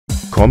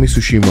Call me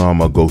Tsushima,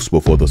 I'm a ghost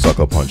before the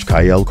sucker punch.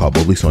 Kyle,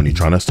 Kabuli, Sony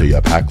trying to stay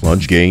a pack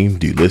lunch game.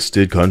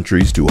 Delisted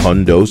countries to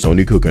hundo.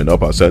 Sony cooking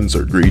up a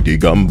censored greedy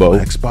gumbo.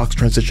 Xbox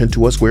transition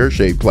to a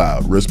square-shaped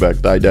cloud.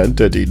 Respect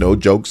identity, no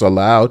jokes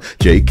allowed.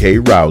 J.K.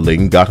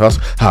 Rowling got us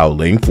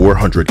howling.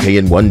 400k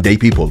in one day,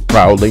 people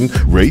prowling.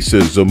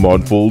 Racism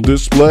on full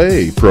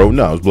display.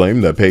 Pronouns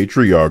blame the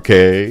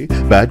patriarchy.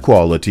 Bad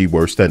quality,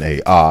 worse than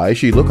AI.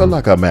 She looking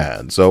like a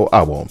man, so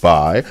I won't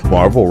buy.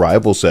 Marvel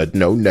rival said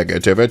no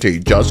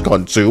negativity, just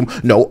consume.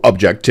 No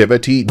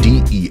objectivity,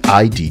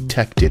 DEI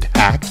detected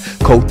hacked.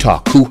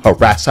 Kotaku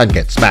harass and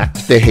get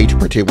smacked. They hate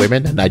pretty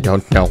women and I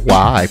don't know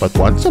why, but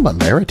one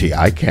similarity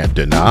I can't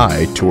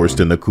deny. Tourist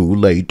in the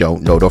Kool-Aid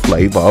don't know the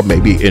flavor.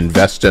 Maybe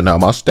invest in a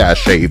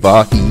mustache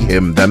shaver. He,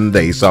 him, them,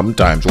 they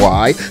sometimes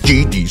why.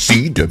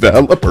 GDC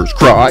developers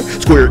cry.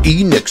 Square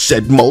Enix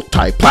said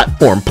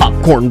multi-platform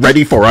popcorn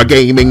ready for a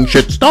gaming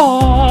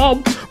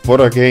shitstorm.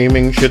 For a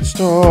gaming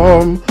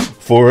shitstorm.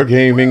 For a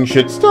gaming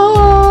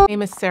shitstorm. My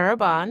name is Sarah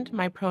Bond.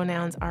 My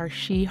pronouns are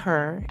she,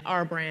 her.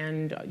 Our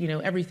brand,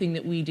 everything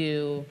that we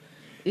do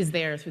is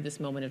there through this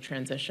moment of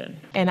transition.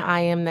 And I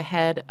am the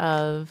head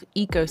of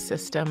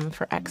ecosystem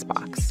for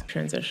Xbox.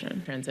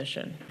 Transition.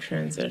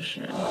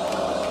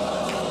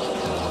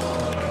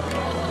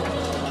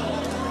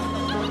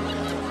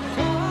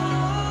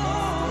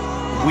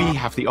 We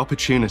have the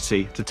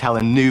opportunity to tell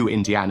a new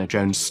Indiana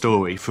Jones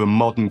story for a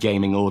modern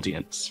gaming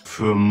audience.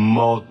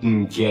 Mask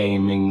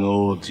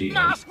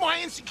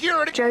my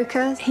insecurity!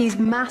 Joker, he's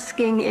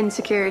masking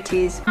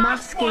insecurities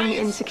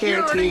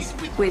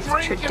with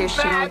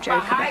traditional Joker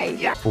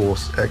behavior.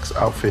 Force X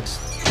outfits.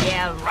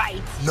 Yeah, right.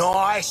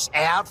 Nice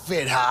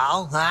outfit,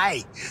 Hal.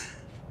 Hey,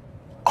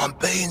 I'm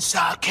being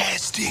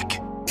sarcastic.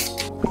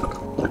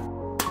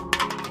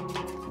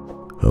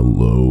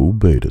 Hello,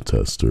 beta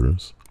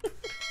testers.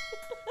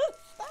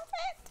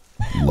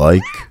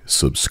 Like,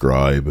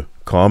 subscribe,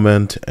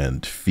 comment,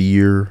 and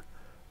fear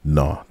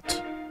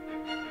not.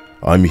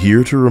 I'm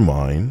here to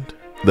remind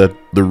that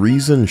the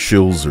reason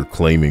shills are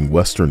claiming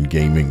Western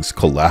gaming's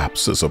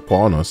collapse is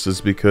upon us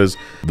is because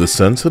the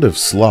sensitive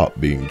slop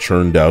being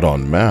churned out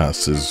en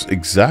masse is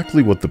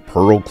exactly what the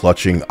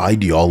pearl-clutching,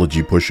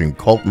 ideology-pushing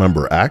cult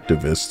member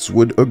activists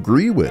would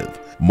agree with.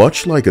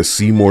 Much like a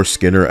Seymour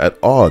Skinner at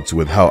odds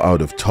with how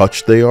out of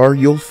touch they are,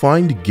 you'll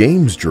find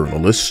games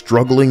journalists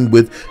struggling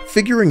with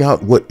figuring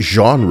out what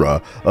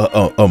genre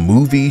a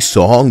movie,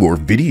 song, or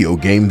video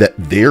game that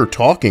they're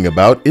talking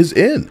about is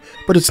in.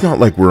 But it's not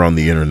like we're on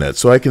the internet,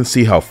 so I can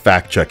see how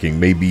fact-checking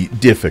may be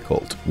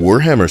difficult.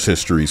 Warhammer's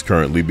history is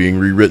currently being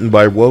rewritten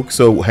by woke,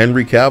 so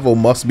Henry Cavill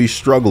must be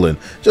struggling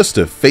just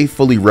to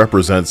faithfully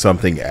represent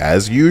something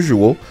as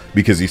usual,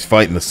 because he's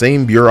fighting the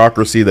same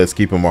bureaucracy that's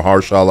keeping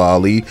Mahershala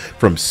Ali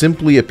from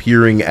simply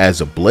appearing as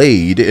a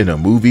Blade in a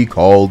movie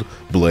called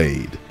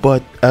Blade.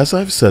 But as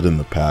I've said in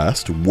the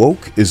past,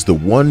 woke is the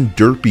one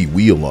derpy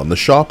wheel on the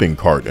shopping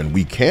cart, and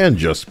we can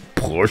just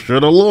push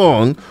it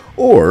along,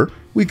 or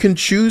we can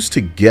choose to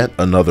get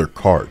another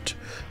cart.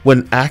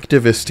 When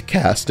activist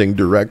casting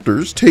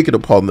directors take it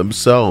upon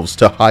themselves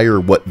to hire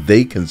what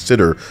they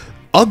consider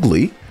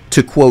ugly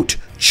to, quote,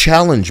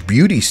 challenge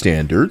beauty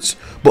standards,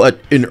 but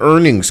in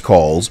earnings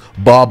calls,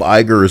 Bob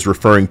Iger is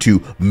referring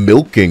to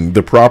milking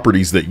the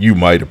properties that you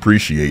might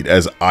appreciate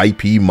as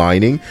IP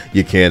mining,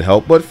 you can't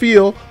help but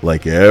feel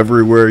like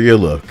everywhere you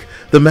look,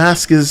 the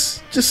mask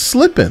is just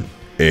slipping.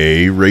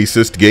 A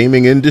racist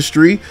gaming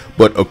industry,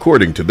 but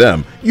according to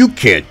them, you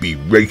can't be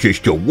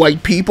racist to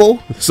white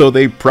people, so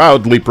they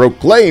proudly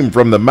proclaim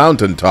from the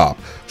mountaintop,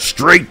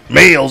 straight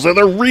males are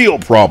the real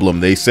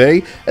problem, they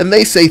say, and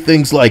they say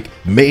things like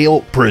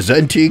male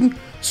presenting,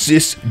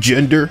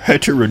 cisgender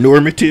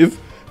heteronormative,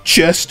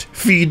 chest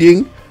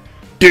feeding.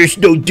 There's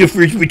no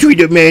difference between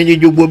a man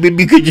and a woman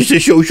because it's a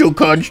social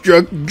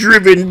construct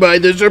driven by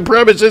the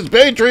supremacist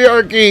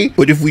patriarchy.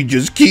 But if we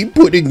just keep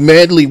putting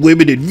manly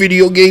women in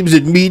video games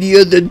and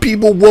media, then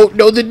people won't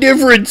know the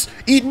difference.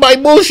 Eat my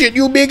bullshit,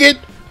 you bigot.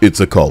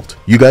 It's a cult.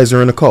 You guys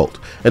are in a cult.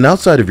 And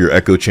outside of your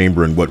echo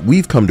chamber and what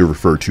we've come to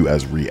refer to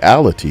as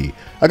reality,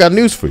 I got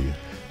news for you.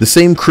 The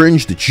same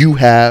cringe that you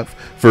have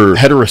for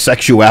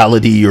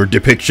heterosexuality or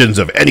depictions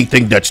of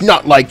anything that's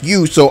not like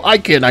you, so I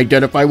can't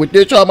identify with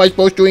this, how am I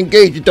supposed to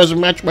engage, it doesn't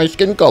match my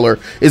skin color,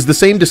 is the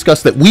same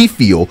disgust that we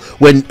feel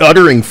when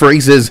uttering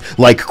phrases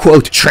like,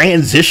 quote,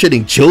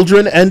 transitioning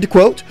children, end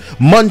quote,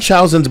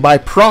 Munchausen's by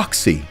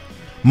proxy,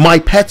 my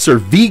pets are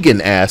vegan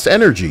ass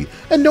energy,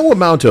 and no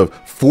amount of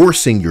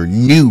forcing your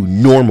new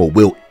normal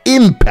will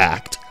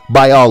impact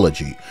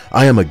biology.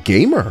 I am a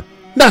gamer.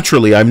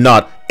 Naturally, I'm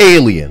not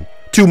alien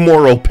to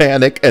moral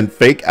panic and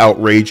fake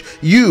outrage.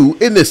 You,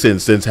 in this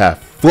instance, have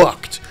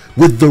fucked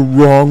with the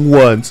wrong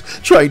ones,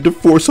 trying to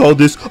force all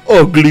this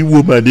ugly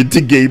woman into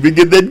gaming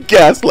and then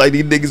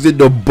gaslighting niggas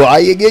into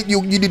buying it.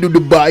 You need to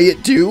buy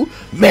it too?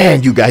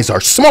 Man, you guys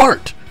are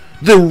smart.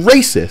 The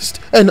racist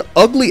and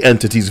ugly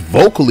entities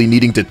vocally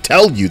needing to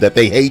tell you that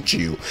they hate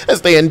you as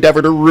they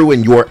endeavor to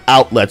ruin your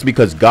outlets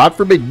because God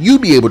forbid you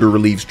be able to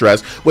relieve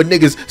stress when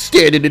niggas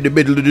standing in the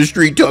middle of the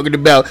street talking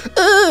about,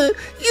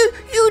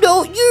 you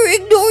You're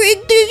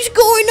ignoring things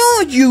going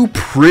on, you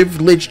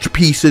privileged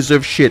pieces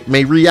of shit.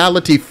 May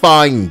reality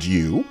find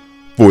you.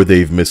 For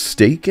they've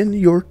mistaken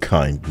your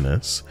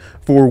kindness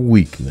for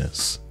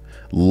weakness.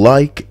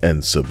 Like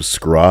and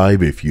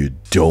subscribe if you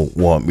don't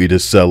want me to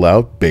sell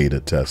out, beta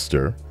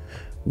tester.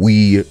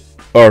 We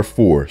are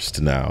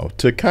forced now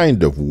to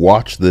kind of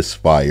watch this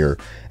fire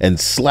and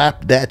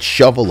slap that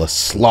shovel of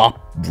slop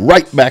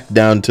right back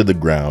down to the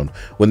ground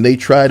when they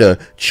try to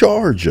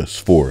charge us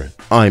for it.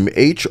 I'm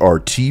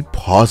HRT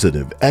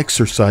positive,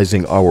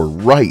 exercising our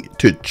right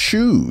to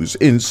choose.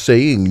 In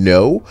saying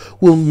no,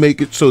 we'll make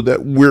it so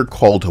that we're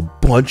called a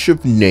bunch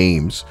of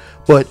names,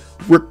 but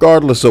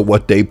regardless of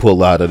what they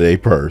pull out of their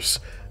purse,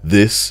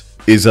 this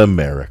is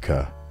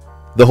America.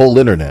 The whole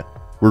internet,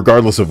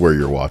 regardless of where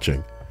you're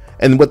watching.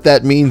 And what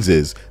that means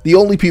is the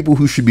only people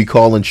who should be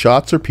calling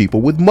shots are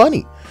people with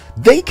money.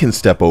 They can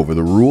step over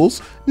the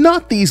rules,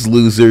 not these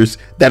losers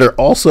that are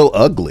also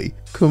ugly.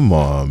 Come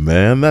on,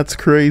 man, that's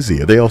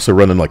crazy. Are they also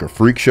running like a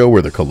freak show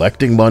where they're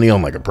collecting money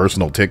on like a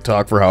personal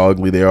TikTok for how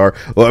ugly they are?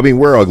 Well, I mean,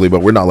 we're ugly,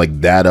 but we're not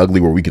like that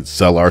ugly where we can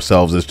sell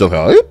ourselves as just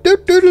how...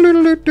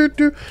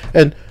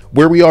 And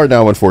where we are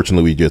now,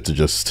 unfortunately, we get to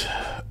just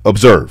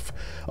observe.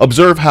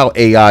 Observe how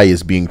AI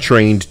is being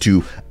trained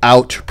to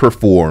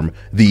outperform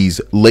these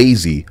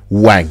lazy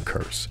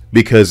wankers.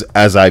 Because,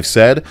 as I've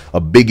said, a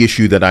big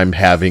issue that I'm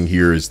having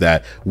here is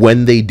that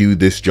when they do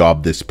this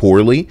job this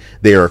poorly,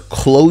 they are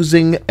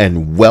closing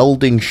and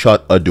welding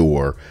shut a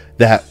door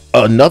that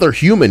another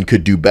human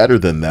could do better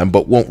than them,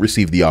 but won't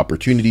receive the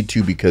opportunity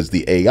to, because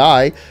the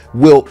AI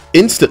will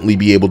instantly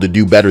be able to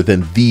do better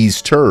than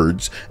these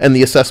turds, and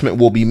the assessment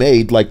will be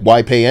made like,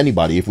 why pay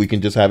anybody if we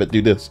can just have it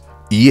do this?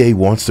 EA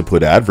wants to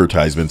put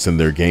advertisements in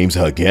their games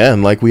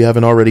again, like we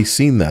haven't already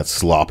seen that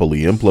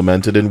sloppily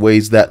implemented in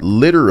ways that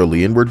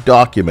literally and were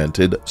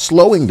documented,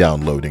 slowing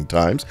down loading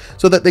times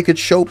so that they could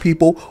show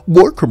people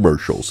more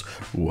commercials.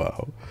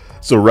 Wow.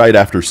 So right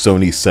after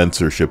Sony's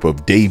censorship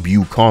of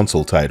debut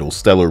console title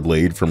Stellar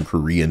Blade from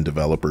Korean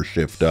developer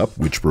Shift Up,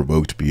 which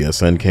provoked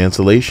PSN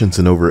cancellations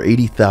and over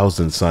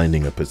 80,000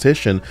 signing a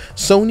petition,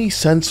 Sony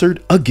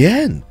censored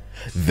again.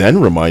 Then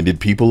reminded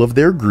people of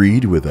their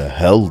greed with a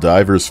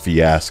Helldivers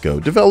fiasco.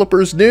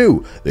 Developers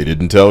knew. They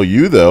didn't tell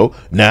you though.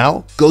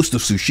 Now, Ghost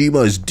of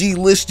Tsushima is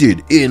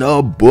delisted in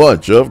a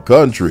bunch of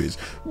countries.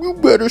 You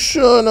better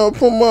sign up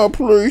for my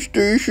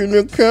PlayStation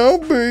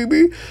account,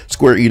 baby.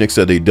 Square Enix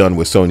said they'd done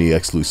with Sony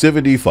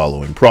exclusivity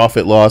following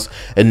profit loss,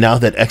 and now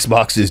that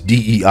Xbox is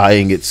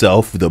DEIing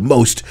itself the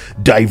most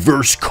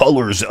diverse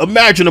colors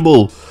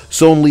imaginable,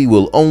 Sony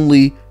will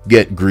only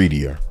get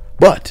greedier.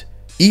 But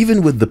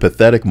even with the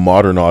pathetic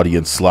modern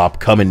audience slop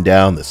coming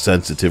down the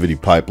sensitivity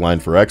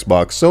pipeline for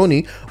Xbox,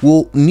 Sony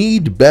will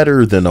need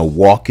better than a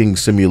walking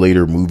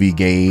simulator movie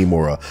game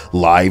or a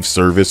live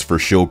service for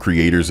shill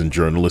creators and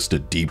journalists to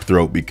deep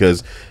throat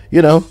because,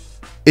 you know,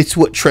 it's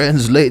what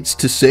translates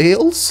to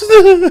sales.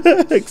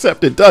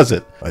 Except it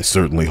doesn't. I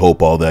certainly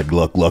hope all that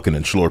glucking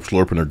and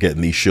slurping are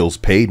getting these shills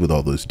paid with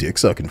all those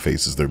dick-sucking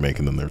faces they're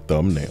making in their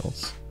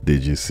thumbnails.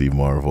 Did you see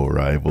Marvel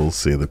Rivals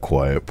say the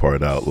quiet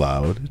part out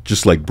loud?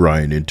 Just like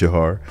Brian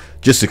Intihar.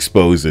 Just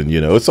exposing, you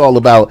know, it's all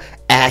about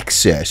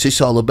access. It's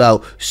all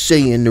about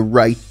saying the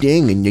right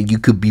thing and then you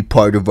could be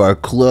part of our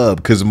club.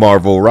 Because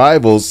Marvel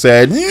Rivals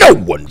said, no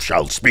one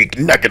shall speak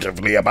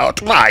negatively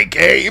about my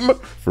game.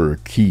 For a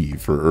key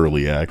for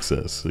early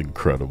access.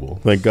 Incredible.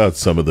 Thank God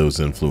some of those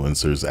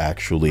influencers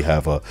actually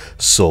have a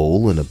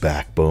soul and a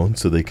backbone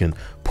so they can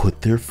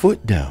put their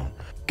foot down.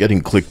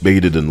 Getting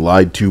clickbaited and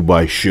lied to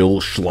by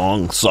shill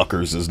schlong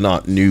suckers is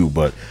not new,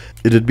 but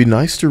it'd be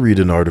nice to read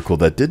an article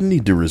that didn't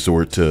need to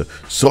resort to,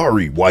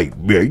 sorry white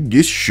man,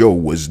 this show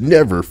was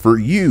never for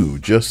you,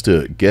 just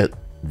to get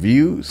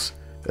views,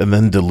 and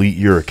then delete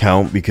your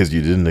account because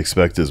you didn't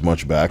expect as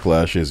much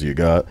backlash as you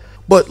got.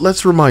 But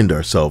let's remind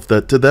ourselves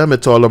that to them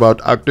it's all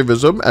about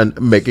activism and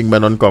making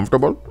men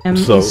uncomfortable. I'm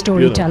a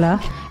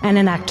storyteller and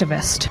an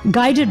activist.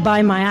 Guided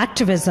by my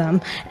activism,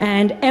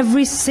 and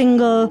every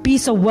single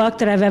piece of work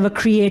that I've ever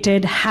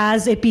created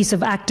has a piece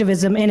of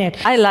activism in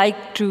it. I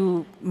like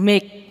to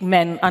make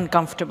men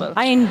uncomfortable.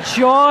 I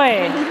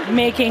enjoy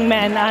making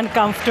men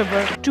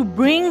uncomfortable. To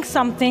bring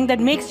something that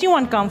makes you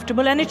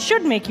uncomfortable, and it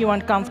should make you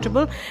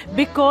uncomfortable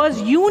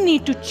because you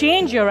need to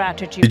change your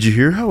attitude. Did you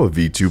hear how a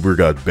VTuber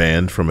got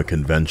banned from a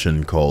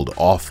convention called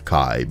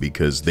Off-Kai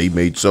because they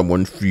made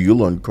someone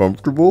feel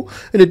uncomfortable?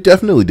 And it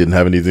definitely didn't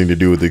have anything to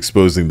do with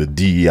exposing the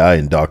DEI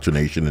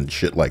indoctrination and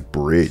shit like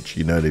Bridge,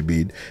 you know what I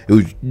mean? It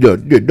was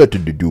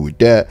nothing to do with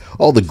that.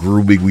 All the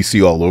grooming we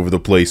see all over the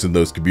place in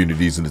those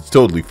communities, and it's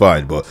totally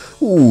fine, but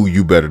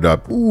you better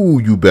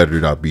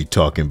not be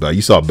talking about.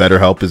 You saw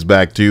BetterHelp is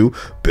back too,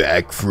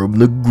 back from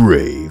the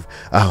grave,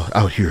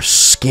 out here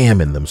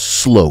scamming them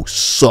slow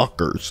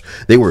suckers.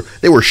 They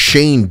were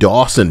Shane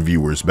Dawson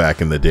viewers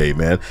back in the day,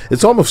 man.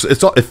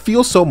 It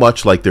feels so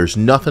much like there's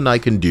nothing I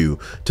can do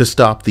to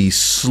stop these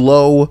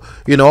slow,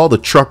 you know, all the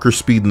trucker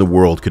speed in the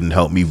world couldn't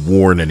help me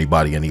warn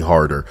anybody any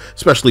harder,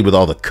 especially with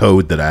all the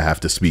code that I have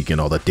to speak in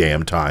all the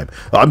damn time.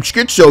 I'm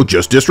schizo,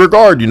 just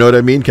disregard, you know what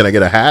I mean? Can I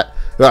get a hat?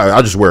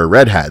 I'll just wear a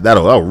red hat.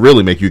 That'll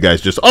really make you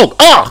guys just,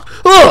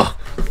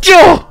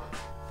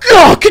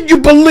 can you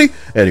believe?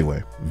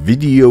 Anyway,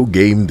 video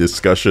game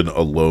discussion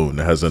alone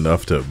has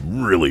enough to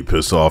really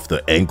piss off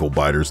the ankle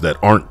biters that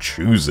aren't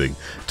choosing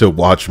to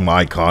watch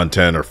my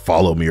content or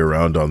follow me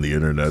around on the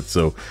internet.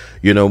 So,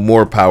 you know,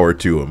 more power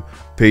to them.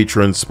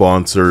 Patrons,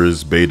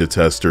 sponsors, beta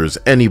testers,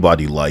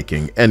 anybody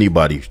liking,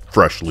 anybody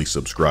freshly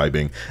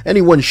subscribing,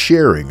 anyone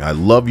sharing. I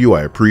love you.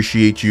 I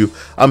appreciate you.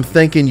 I'm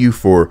thanking you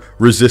for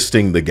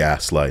resisting the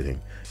gaslighting.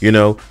 You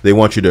know, they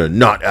want you to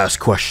not ask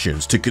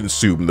questions to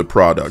consume the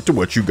product.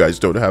 What, you guys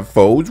don't have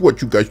phones?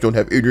 What, you guys don't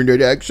have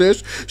internet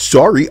access?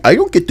 Sorry, I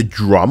don't get the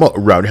drama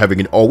around having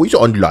an always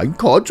online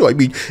console. I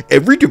mean,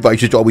 every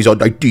device is always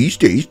online these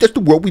days. That's the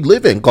world we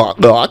live in.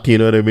 You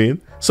know what I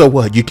mean? So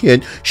what, you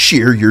can't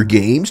share your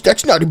games?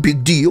 That's not a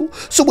big deal.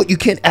 So what, you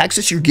can't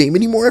access your game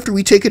anymore after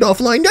we take it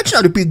offline? That's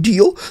not a big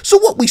deal. So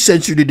what, we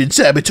censored it and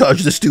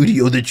sabotaged the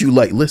studio that you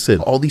like?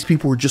 Listen, all these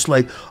people were just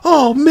like,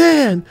 oh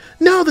man,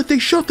 now that they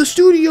shut the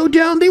studio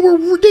down, they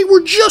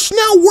were just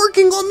now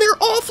working on their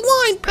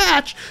offline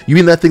patch. You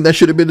mean that thing that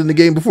should have been in the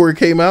game before it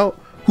came out?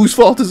 Whose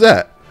fault is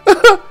that?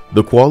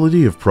 The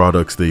quality of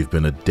products they've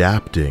been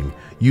adapting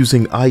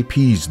using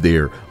IPs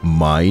they're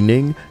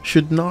mining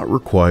should not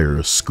require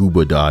a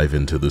scuba dive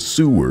into the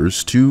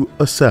sewers to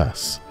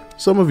assess.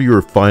 Some of you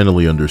are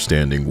finally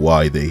understanding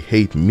why they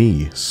hate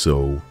me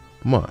so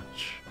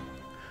much.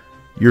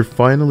 You're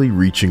finally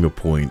reaching a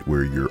point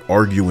where you're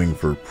arguing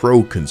for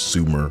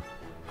pro-consumer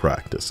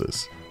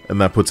practices,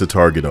 and that puts a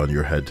target on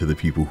your head to the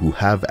people who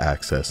have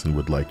access and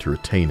would like to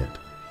retain it,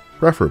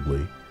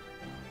 preferably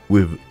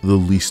with the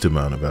least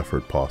amount of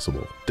effort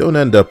possible. Don't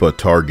end up a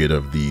target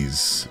of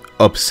these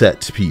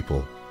upset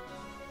people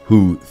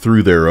who,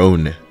 through their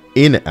own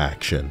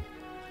inaction,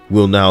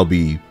 will now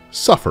be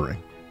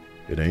suffering.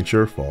 It ain't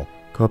your fault.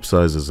 Cup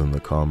sizes in the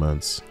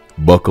comments.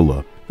 Buckle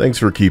up. Thanks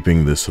for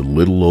keeping this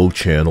little old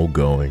channel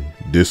going.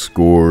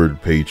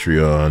 Discord,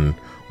 Patreon,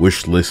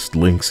 wishlist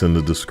links in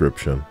the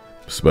description.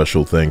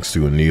 Special thanks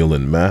to Anil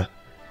and Matt,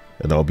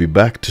 and I'll be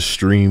back to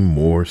stream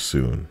more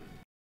soon.